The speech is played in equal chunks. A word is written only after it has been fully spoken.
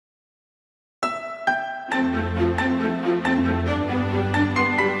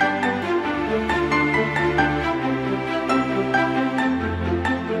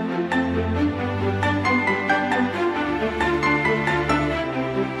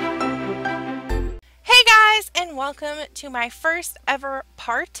Welcome to my first ever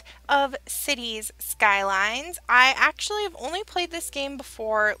part of Cities Skylines. I actually have only played this game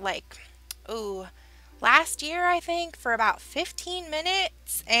before, like, last year, I think, for about 15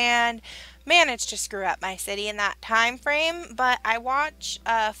 minutes, and managed to screw up my city in that time frame. But I watch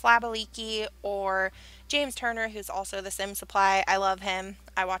Flabaliki or James Turner, who's also the Sim Supply. I love him.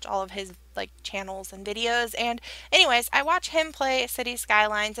 I watch all of his channels and videos, and anyways, I watch him play City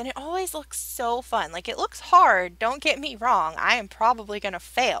Skylines, and it always looks so fun. Like, it looks hard, don't get me wrong. I am probably gonna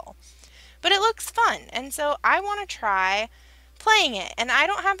fail, but it looks fun, and so I want to try playing it. And I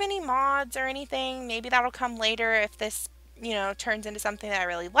don't have any mods or anything. Maybe that'll come later if this, turns into something that I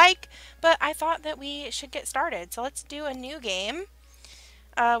really like, but I thought that we should get started. So let's do a new game.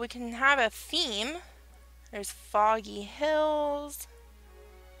 We can have a theme. There's Foggy Hills.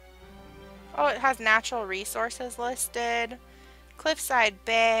 Oh, it has natural resources listed. Cliffside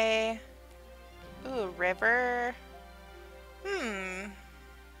Bay. Ooh, river.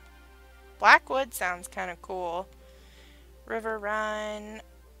 Blackwood sounds kind of cool. River Run.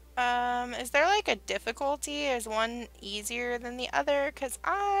 Is there like a difficulty? Is one easier than the other? Because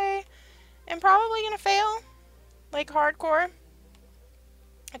I am probably going to fail. Like hardcore.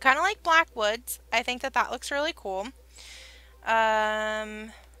 I kind of like Blackwoods. I think that looks really cool.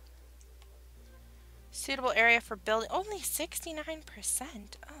 Suitable area for building. Only 69%.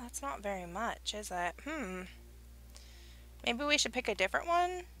 Oh, that's not very much, is it? Maybe we should pick a different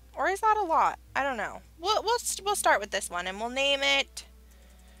one? Or is that a lot? I don't know. We'll start with this one, and we'll name it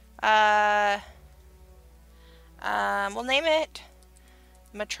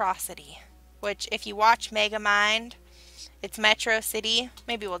Metrocity. Which, if you watch Megamind, it's Metro City.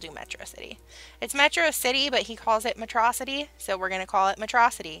 Maybe we'll do Metro City. It's Metro City, but he calls it Metrocity, so we're gonna call it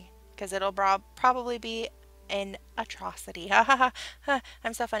Metrocity. Because it'll probably be an atrocity.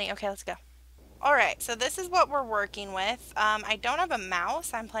 I'm so funny. Okay, let's go. Alright, so this is what we're working with. I don't have a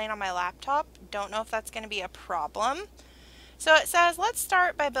mouse. I'm playing on my laptop. Don't know if that's going to be a problem. So it says, let's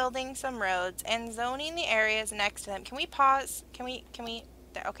start by building some roads and zoning the areas next to them. Can we pause? Can we?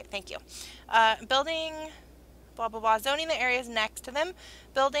 There, okay, thank you. Building... blah blah blah, zoning the areas next to them.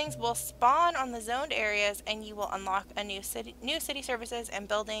 Buildings will spawn on the zoned areas, and you will unlock a new city services and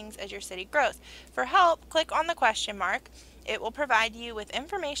buildings as your city grows. For help, click on the question mark. It will provide you with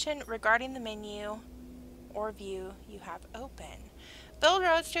information regarding the menu or view you have open. Build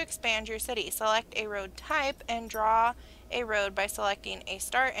roads to expand your city. Select a road type and draw a road by selecting a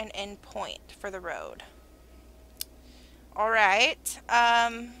start and end point for the road. Alright,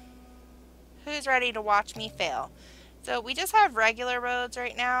 who's ready to watch me fail? So we just have regular roads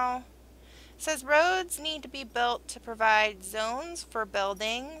right now. It says roads need to be built to provide zones for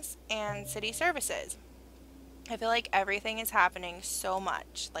buildings and city services. I feel like everything is happening so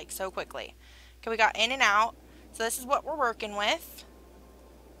much, like so quickly. Okay, we got in and out. So this is what we're working with.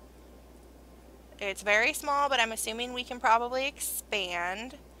 It's very small, but I'm assuming we can probably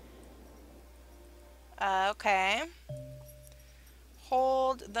expand. Okay.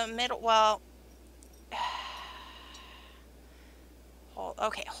 Hold the middle, well...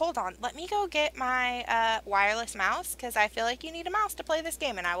 Okay, hold on. Let me go get my wireless mouse, because I feel like you need a mouse to play this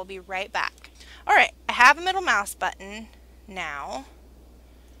game, and I will be right back. Alright, I have a middle mouse button now.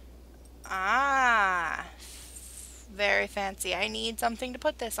 Ah, very fancy. I need something to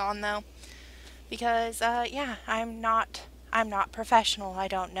put this on, though, because, yeah, I'm not professional. I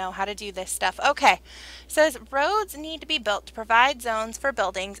don't know how to do this stuff. Okay, it says roads need to be built to provide zones for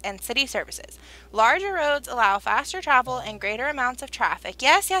buildings and city services. Larger roads allow faster travel and greater amounts of traffic.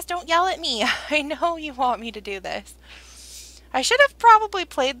 Yes, don't yell at me. I know you want me to do this. I should have probably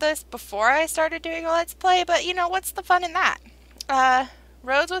played this before I started doing a Let's Play, but you know, what's the fun in that?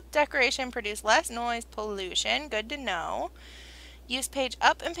 Roads with decoration produce less noise pollution. Good to know. Use page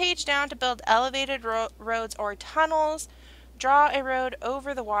up and page down to build elevated roads or tunnels. Draw a road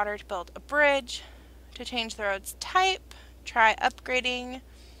over the water to build a bridge. To change the road's type, try upgrading.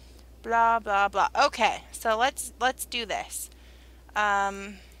 Blah blah blah. Okay, so let's do this.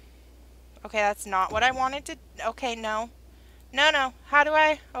 Okay, that's not what I wanted to. Okay, no. How do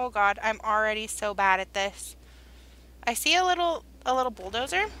I? Oh God, I'm already so bad at this. I see a little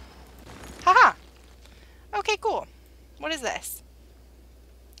bulldozer. Haha. Okay, cool. What is this?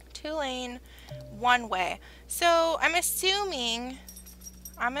 2-lane, 1-way. So I'm assuming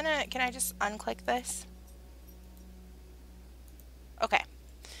can I just unclick this? Okay.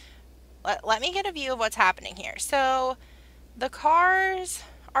 let me get a view of what's happening here. So the cars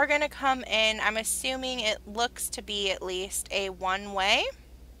are going to come in. I'm assuming it looks to be at least a one-way,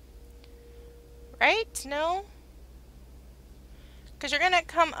 right? No? Because you're going to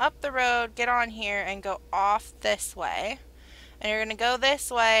come up the road, get on here, and go off this way. And you're going to go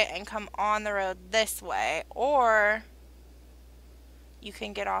this way and come on the road this way. Or you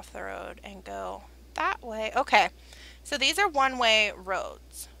can get off the road and go that way. Okay, so these are one-way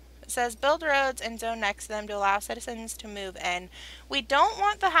roads. It says build roads and zone next to them to allow citizens to move in. We don't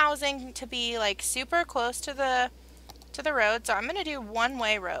want the housing to be like super close to the road, so I'm going to do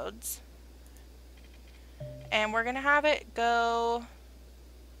one-way roads. And we're going to have it go...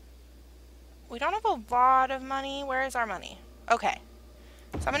 We don't have a lot of money. Where is our money? Okay,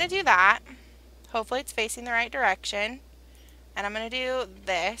 so I'm going to do that. Hopefully it's facing the right direction. And I'm going to do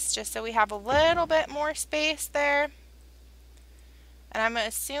this just so we have a little bit more space there. And I'm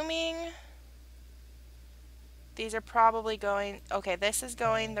assuming these are probably going... Okay, this is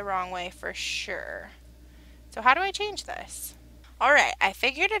going the wrong way for sure. So how do I change this? Alright, I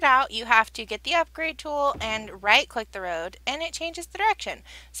figured it out. You have to get the upgrade tool and right-click the road, and it changes the direction.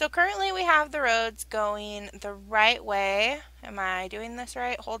 So currently we have the roads going the right way. Am I doing this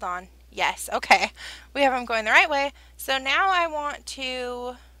right? Hold on. Yes, okay. We have them going the right way. So now I want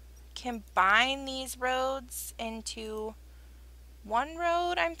to combine these roads into one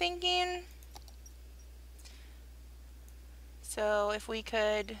road, I'm thinking. So if we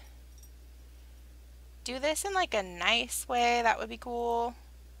could do this in like a nice way, that would be cool.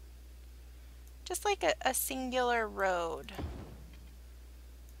 Just like a singular road.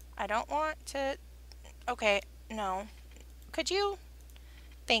 I don't want to... Okay, no. Could you?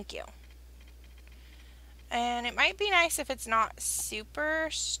 Thank you. And it might be nice if it's not super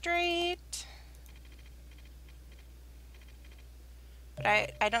straight.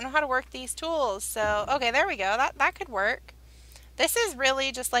 But I don't know how to work these tools. So, okay, there we go. That could work. This is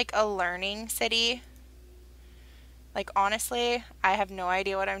really just like a learning city. Like, honestly, I have no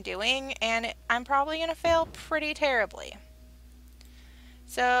idea what I'm doing, and I'm probably going to fail pretty terribly.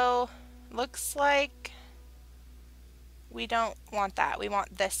 So, looks like we don't want that. We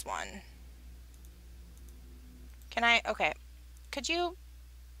want this one. Can I? Okay. Could you?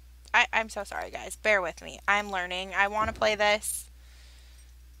 I'm so sorry, guys. Bear with me. I'm learning. I want to play this.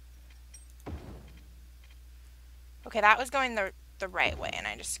 Okay, that was going the right way, and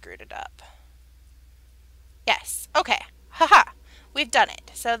I just screwed it up. Yes. Okay. Haha. We've done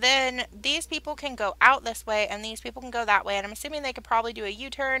it. So then these people can go out this way, and these people can go that way, and I'm assuming they could probably do a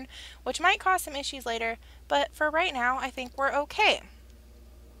U-turn, which might cause some issues later, but for right now, I think we're okay.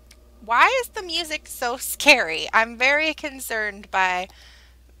 Why is the music so scary? I'm very concerned by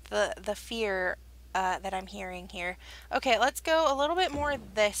the fear that I'm hearing here. Okay, let's go a little bit more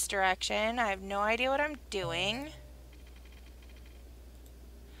this direction. I have no idea what I'm doing.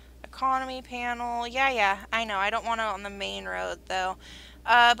 Economy panel. Yeah, I know. I don't want it on the main road, though.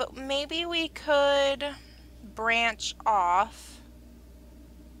 But maybe we could branch off.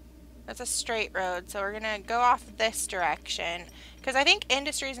 That's a straight road, so we're going to go off this direction. Because I think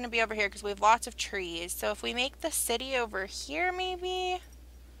industry is going to be over here because we have lots of trees. So if we make the city over here, maybe?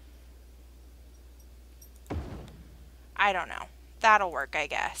 I don't know. That'll work, I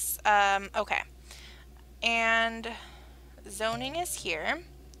guess. Okay. And zoning is here.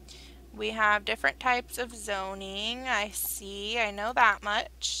 We have different types of zoning. I see. I know that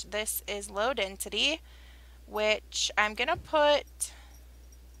much. This is low density, which I'm going to put...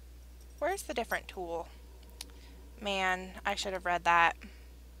 Where's the different tool? Man, I should have read that.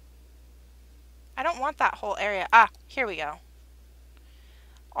 I don't want that whole area. Ah, here we go.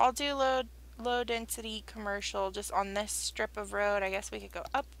 I'll do low density commercial just on this strip of road. I guess we could go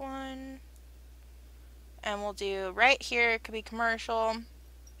up one. And we'll do right here. It could be commercial.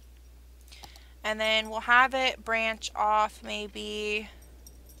 And then we'll have it branch off maybe.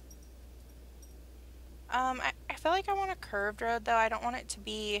 I feel like I want a curved road though. I don't want it to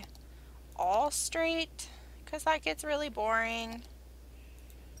be all straight because that gets really boring.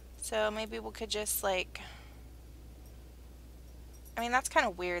 So maybe we could just like... I mean, that's kind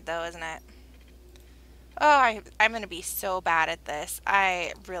of weird though, isn't it? Oh, I'm going to be so bad at this.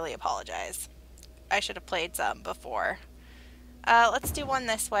 I really apologize. I should have played some before. Let's do one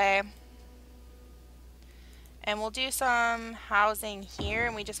this way. And we'll do some housing here,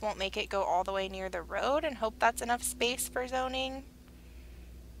 and we just won't make it go all the way near the road and hope that's enough space for zoning.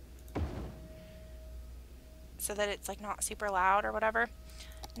 So that it's like not super loud or whatever.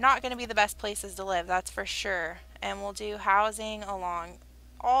 Not going to be the best places to live, that's for sure. And we'll do housing along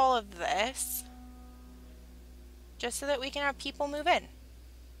all of this. Just so that we can have people move in.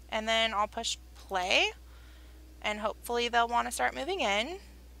 and then I'll push play, and hopefully they'll want to start moving in.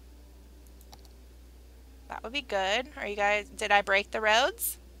 That would be good. Are you guys, did I break the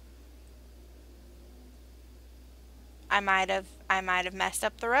roads? I might have messed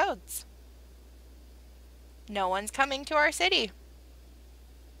up the roads. No one's coming to our city.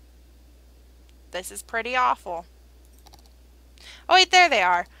 This is pretty awful. Oh wait, there they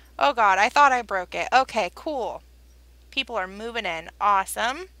are. Oh god, I thought I broke it. Okay, cool. People are moving in.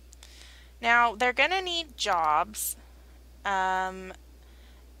 Awesome. Now, they're gonna need jobs. And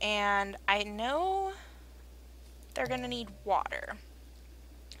I know they're gonna need water.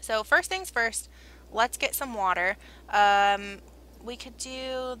 So first things first, let's get some water. We could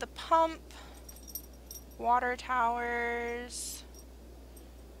do the pump, water towers.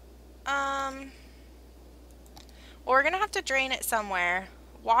 Well, we're gonna have to drain it somewhere.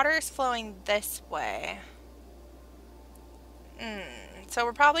 Water is flowing this way. So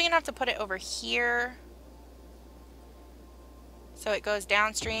we're probably gonna have to put it over here, so it goes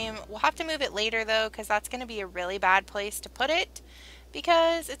downstream. We'll have to move it later though, because that's gonna be a really bad place to put it,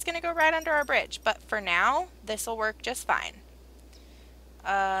 because it's gonna go right under our bridge. But for now, this will work just fine.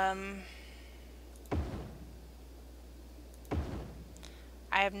 I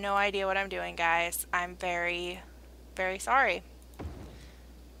have no idea what I'm doing, guys. I'm very, very sorry.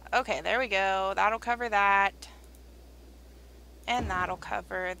 Okay, there we go. That'll cover that. And that'll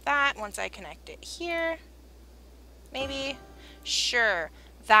cover that once I connect it here. Maybe? Sure,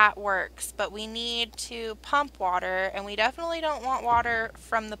 that works. But we need to pump water, and we definitely don't want water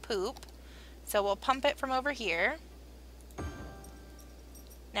from the poop. So we'll pump it from over here.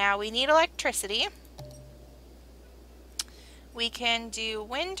 Now we need electricity. We can do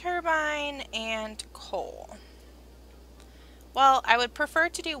wind turbine and coal. Well, I would prefer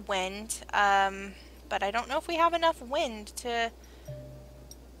to do wind, but I don't know if we have enough wind to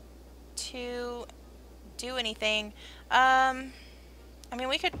do anything. I mean,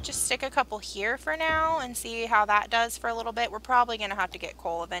 we could just stick a couple here for now and see how that does for a little bit. We're probably going to have to get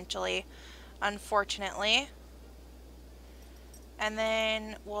coal eventually, unfortunately. And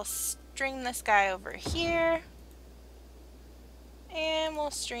then we'll string this guy over here. And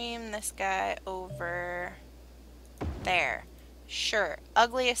we'll stream this guy over there. Sure,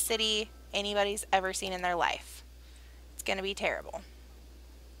 ugliest city anybody's ever seen in their life. It's gonna be terrible.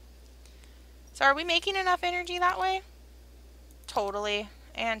 So are we making enough energy that way? Totally,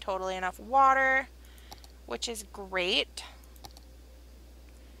 and totally enough water, which is great.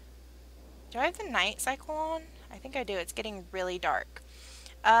 Do I have the night cycle on? I think I do. It's getting really dark.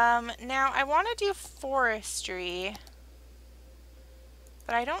 Now I want to do forestry,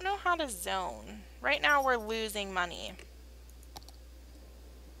 but I don't know how to zone. Right now we're losing money.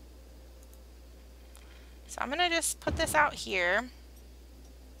 So I'm going to just put this out here.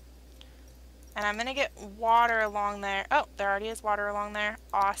 And I'm going to get water along there. Oh, there already is water along there.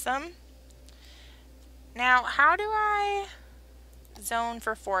 Awesome. Now, how do I zone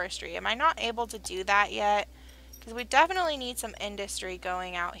for forestry? Am I not able to do that yet? Because we definitely need some industry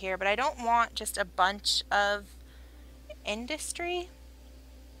going out here, but I don't want just a bunch of industry.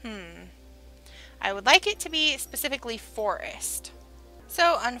 I would like it to be specifically forest.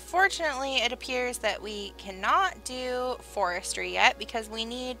 So unfortunately, it appears that we cannot do forestry yet because we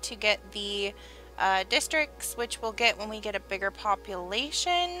need to get the districts, which we'll get when we get a bigger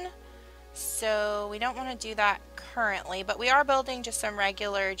population. So we don't want to do that currently, but we are building just some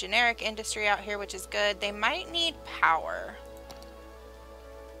regular generic industry out here, which is good. They might need power.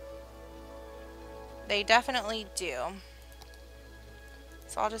 They definitely do.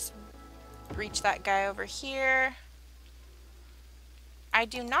 So I'll just reach that guy over here. I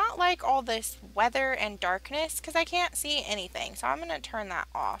do not like all this weather and darkness because I can't see anything. So I'm going to turn that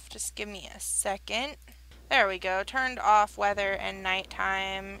off. Just give me a second. There we go. Turned off weather and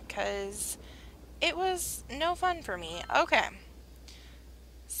nighttime because it was no fun for me. Okay.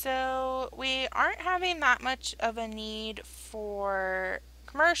 So we aren't having that much of a need for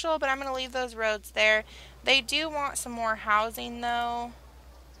commercial, but I'm going to leave those roads there. They do want some more housing though.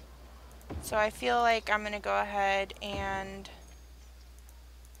 So I feel like I'm going to go ahead and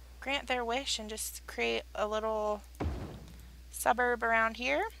grant their wish and just create a little suburb around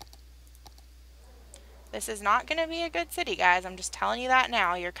here. This is not going to be a good city, guys. I'm just telling you that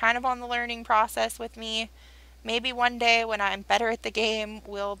now. You're kind of on the learning process with me. Maybe one day when I'm better at the game,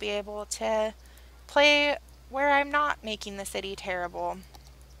 we'll be able to play where I'm not making the city terrible.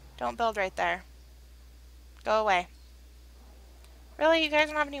 Don't build right there. Go away. Really? You guys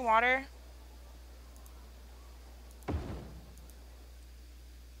don't have any water?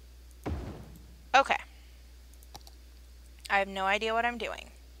 Okay. I have no idea what I'm doing.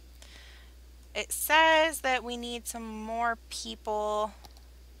 it says that we need some more people.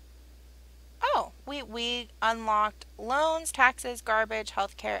 Oh, we unlocked loans, taxes, garbage,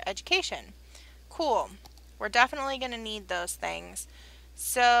 healthcare, education. Cool. We're definitely going to need those things.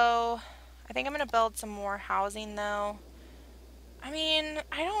 So, I think I'm going to build some more housing though. I mean,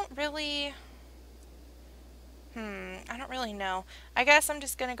 I don't really know. I guess I'm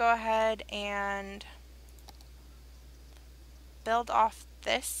just going to go ahead and build off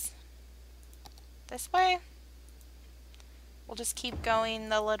this way. We'll just keep going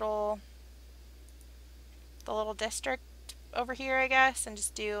the little district over here, I guess, and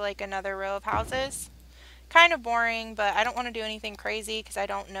just do like another row of houses. Kind of boring, but I don't want to do anything crazy because I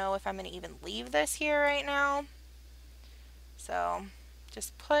don't know if I'm going to even leave this here right now. So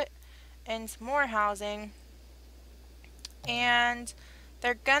just put in some more housing. And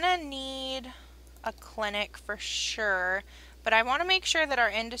they're going to need a clinic for sure, but I want to make sure that our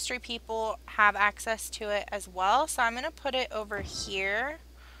industry people have access to it as well. So I'm going to put it over here.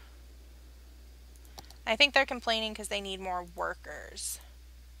 I think they're complaining because they need more workers.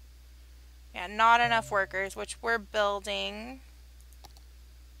 Yeah, not enough workers, which we're building.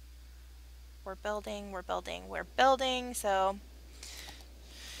 We're building, so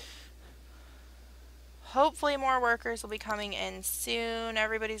hopefully more workers will be coming in soon.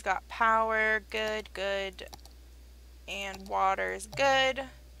 Everybody's got power, good, and water's good.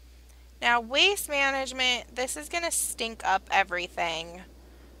 Now, waste management, this is going to stink up everything.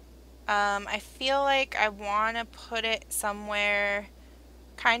 I feel like I want to put it somewhere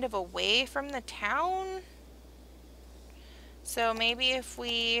kind of away from the town. So maybe if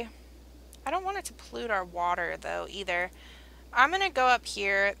we... I don't want it to pollute our water though either. I'm going to go up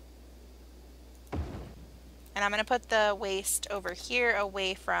here and I'm going to put the waste over here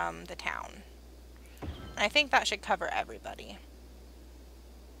away from the town. And I think that should cover everybody.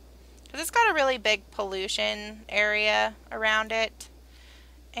 Because it's got a really big pollution area around it.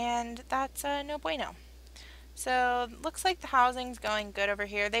 And that's no bueno. So looks like the housing's going good over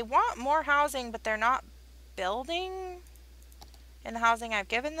here. They want more housing, but they're not building in the housing I've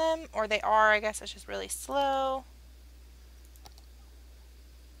given them. Or they are, I guess it's just really slow.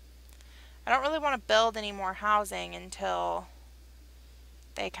 I don't really want to build any more housing until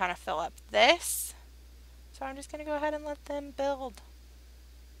they kind of fill up this. So I'm just going to go ahead and let them build.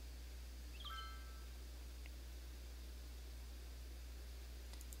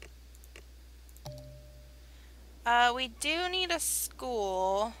 We do need a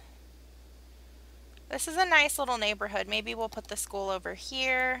school. This is a nice little neighborhood. Maybe we'll put the school over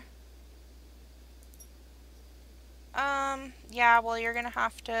here. Yeah, well, you're gonna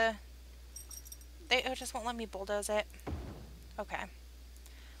have to... They just won't let me bulldoze it. Okay.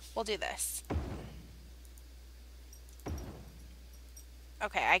 We'll do this.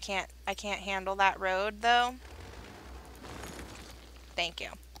 Okay, I can't handle that road, though. Thank you.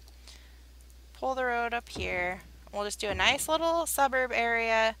 Pull the road up here. We'll just do a nice little suburb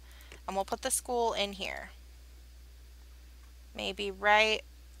area, and we'll put the school in here. Maybe right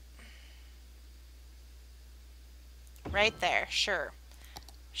there, sure.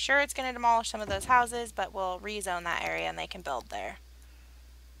 Sure, it's going to demolish some of those houses, but we'll rezone that area and they can build there.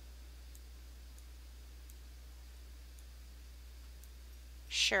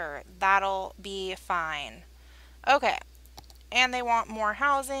 Sure, that'll be fine. Okay, and they want more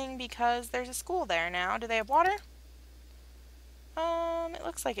housing because there's a school there now. Do they have water? It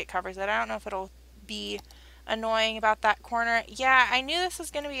looks like it covers it. I don't know if it'll be annoying about that corner. Yeah, I knew this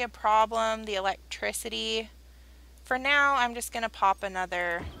was going to be a problem, the electricity. For now, I'm just going to pop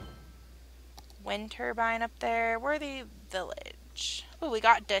another wind turbine up there. Worthy Village. Oh, we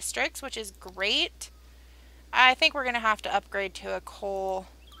got districts, which is great. I think we're going to have to upgrade to a coal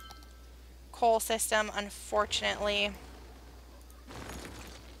system, unfortunately.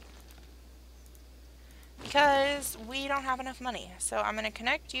 Because we don't have enough money. So I'm going to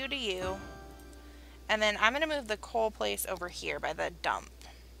connect you to you. And then I'm going to move the coal place over here by the dump.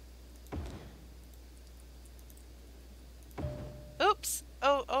 Oops.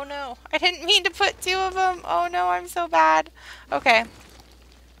 Oh no. I didn't mean to put two of them. Oh no, I'm so bad. Okay.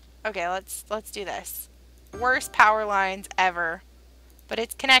 Okay, let's do this. Worst power lines ever. But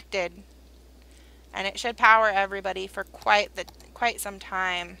it's connected. And it should power everybody for quite some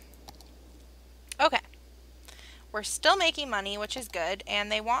time. Okay. We're still making money, which is good,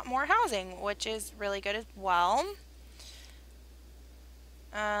 and they want more housing, which is really good as well.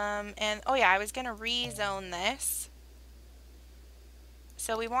 And oh yeah, I was gonna rezone this.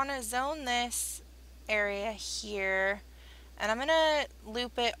 So we want to zone this area here, and I'm gonna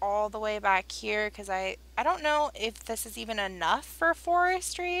loop it all the way back here because I don't know if this is even enough for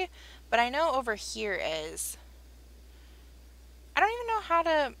forestry, but I know over here is. I don't even know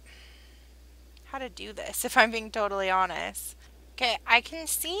how to do this, if I'm being totally honest. Okay, I can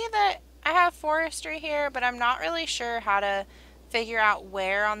see that I have forestry here, but I'm not really sure how to figure out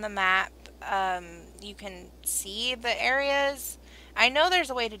where on the map you can see the areas. I know there's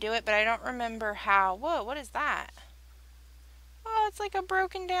a way to do it, but I don't remember how. Whoa, what is that? Oh, it's like a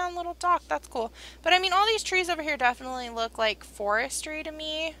broken down little dock. That's cool. But I mean, all these trees over here definitely look like forestry to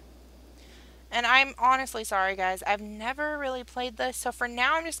me. And I'm honestly sorry, guys. I've never really played this, so for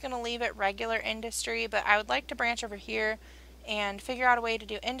now I'm just going to leave it regular industry, but I would like to branch over here and figure out a way to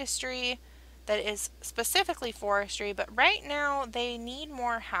do industry that is specifically forestry, but right now they need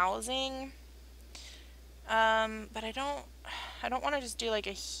more housing. But I don't want to just do like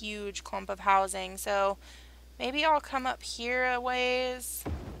a huge clump of housing, so maybe I'll come up here a ways.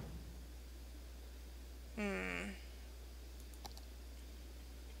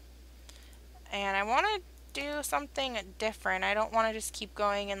 And I want to do something different. I don't want to just keep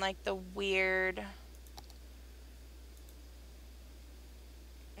going in like the weird...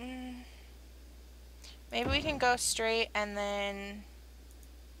 Maybe we can go straight and then...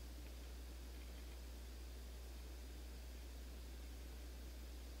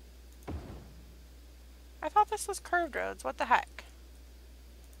 I thought this was curved roads. What the heck?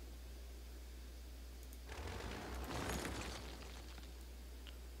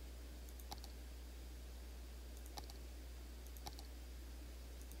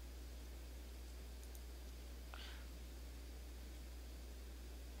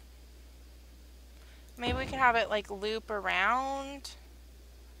 Maybe we can have it like loop around.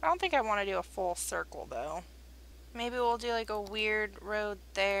 I don't think I want to do a full circle though. Maybe we'll do like a weird road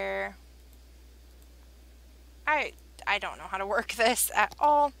there. I don't know how to work this at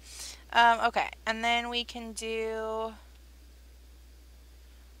all. Okay, and then we can do...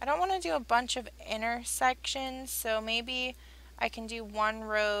 I don't want to do a bunch of intersections, so maybe I can do one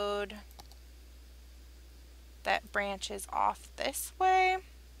road that branches off this way.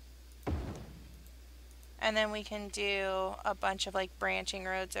 And then we can do a bunch of like branching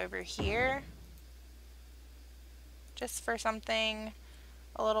roads over here. Just for something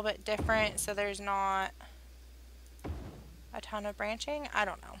a little bit different so there's not a ton of branching. I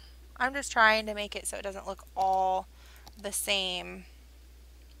don't know. I'm just trying to make it so it doesn't look all the same.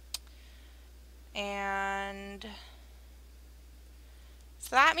 And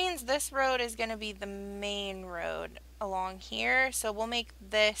so that means this road is going to be the main road along here. So we'll make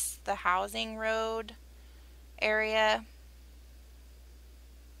this the housing road area.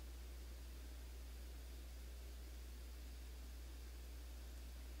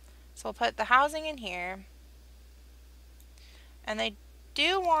 So we'll put the housing in here. And they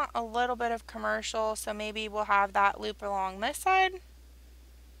do want a little bit of commercial, so maybe we'll have that loop along this side.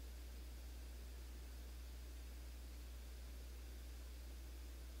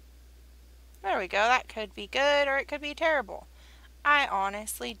 There we go. That could be good or it could be terrible. I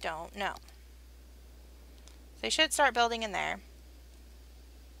honestly don't know. They should start building in there.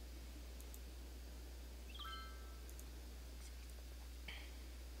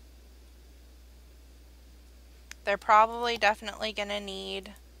 They're probably definitely going to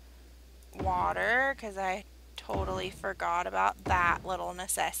need water because I totally forgot about that little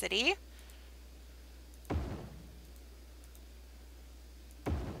necessity.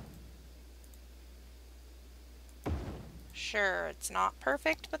 Sure, it's not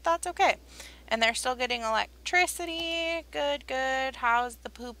perfect, but that's okay. And they're still getting electricity. Good, good. How's the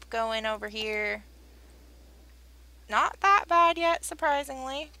poop going over here? Not that bad yet,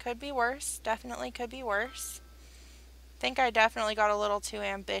 surprisingly. Could be worse. Definitely could be worse. Think I definitely got a little too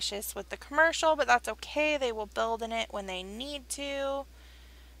ambitious with the commercial, but that's okay. They will build in it when they need to.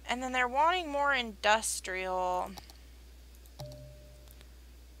 And then they're wanting more industrial.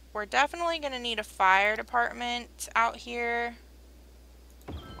 We're definitely going to need a fire department out here.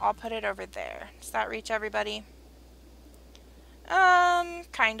 I'll put it over there. Does that reach everybody?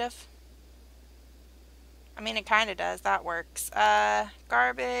 Kind of. I mean, it kind of does. That works.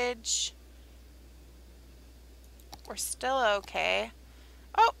 Garbage. We're still okay.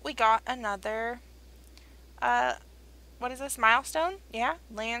 Oh, we got another, what is this, milestone? Yeah,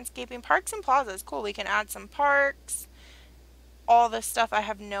 landscaping, parks and plazas. Cool, we can add some parks. All this stuff, I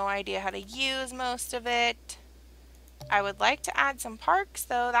have no idea how to use most of it. I would like to add some parks,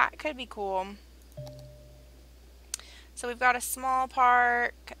 though. That could be cool. So we've got a small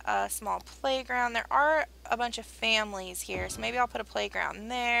park, a small playground. There are a bunch of families here, so maybe I'll put a playground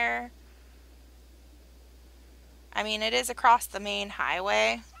there. I mean, it is across the main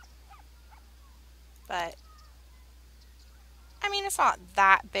highway, but I mean, it's not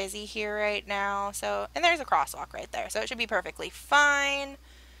that busy here right now, so, and there's a crosswalk right there, so it should be perfectly fine.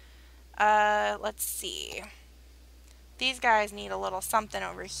 Let's see. These guys need a little something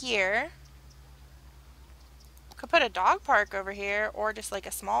over here. Could put a dog park over here, or just like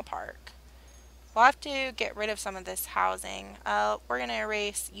a small park. We'll have to get rid of some of this housing. We're gonna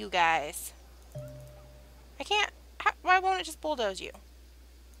erase you guys. I can't, why won't it just bulldoze you?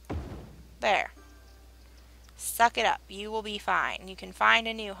 There. Suck it up. You will be fine. You can find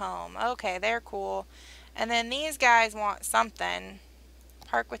a new home. Okay, they're cool. And then these guys want something.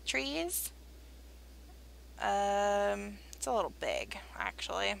 Park with trees? It's a little big,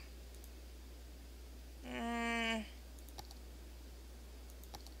 actually.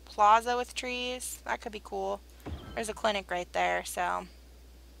 Plaza with trees? That could be cool. There's a clinic right there, so.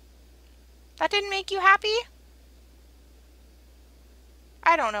 That didn't make you happy?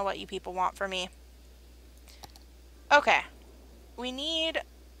 I don't know what you people want from me. Okay. We need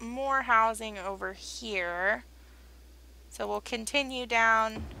more housing over here. So we'll continue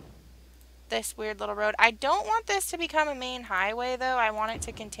down this weird little road. I don't want this to become a main highway, though. I want it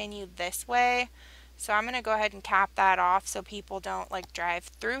to continue this way. So I'm going to go ahead and cap that off so people don't, like, drive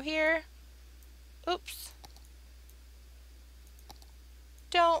through here. Oops.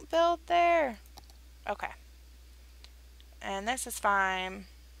 Don't build there. Okay. And this is fine.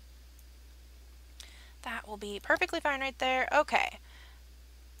 That will be perfectly fine right there. Okay.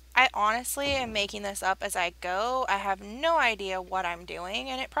 I honestly am making this up as I go. I have no idea what I'm doing,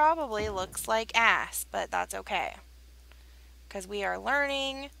 and it probably looks like ass, but that's okay. Because we are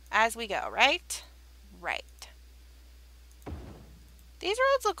learning as we go, right? Right. These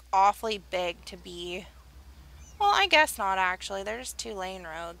roads look awfully big to be... Well, I guess not, actually. They're just 2-lane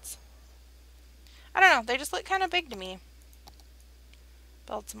roads. I don't know. They just look kind of big to me.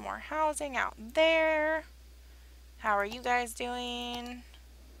 Build some more housing out there. How are you guys doing?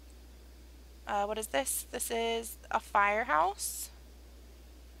 What is this? This is a firehouse.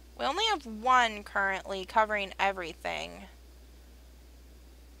 We only have one currently covering everything.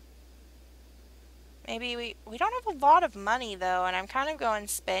 Maybe we don't have a lot of money though, and I'm kind of going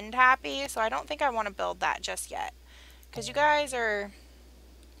spend happy, so I don't think I want to build that just yet. Because you guys are,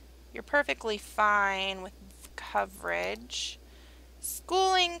 you're perfectly fine with coverage.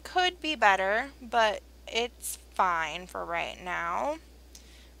 Schooling could be better, but it's fine for right now.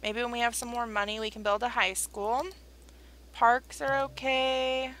 Maybe when we have some more money, we can build a high school. Parks are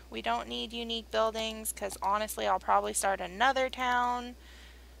okay. We don't need unique buildings because honestly, I'll probably start another town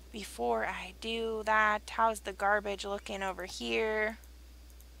before I do that. How's the garbage looking over here?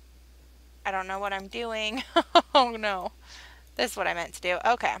 I don't know what I'm doing. Oh no. This is what I meant to do.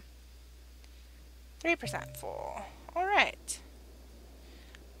 Okay. 3% full. Alright.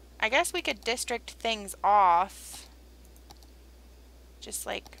 I guess we could district things off. Just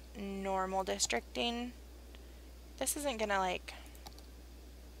like normal districting. This isn't gonna like...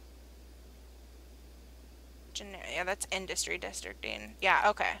 Yeah, that's industry districting. Yeah,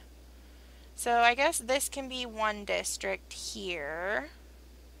 okay. So I guess this can be one district here.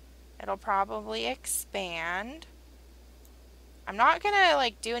 It'll probably expand. I'm not gonna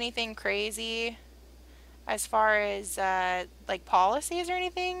like do anything crazy as far as like policies or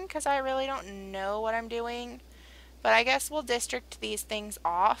anything because I really don't know what I'm doing. But I guess we'll district these things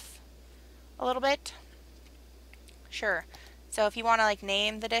off a little bit. Sure. So if you want to like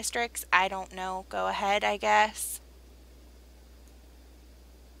name the districts, I don't know, go ahead, I guess.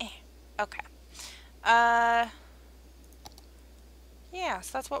 Okay. Yeah, so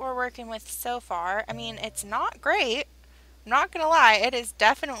that's what we're working with so far. I mean, it's not great. I'm not gonna lie, it is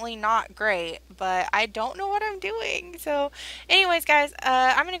definitely not great, but I don't know what I'm doing. So anyways, guys,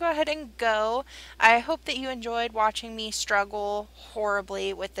 I'm gonna go ahead and go. I hope that you enjoyed watching me struggle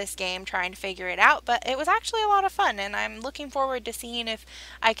horribly with this game trying to figure it out, but it was actually a lot of fun, and I'm looking forward to seeing if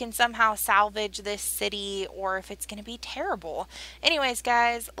I can somehow salvage this city or if it's gonna be terrible. Anyways,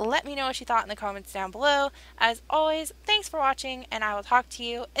 guys, let me know what you thought in the comments down below. As always, thanks for watching, and I will talk to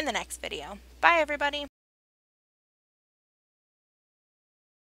you in the next video. Bye, everybody!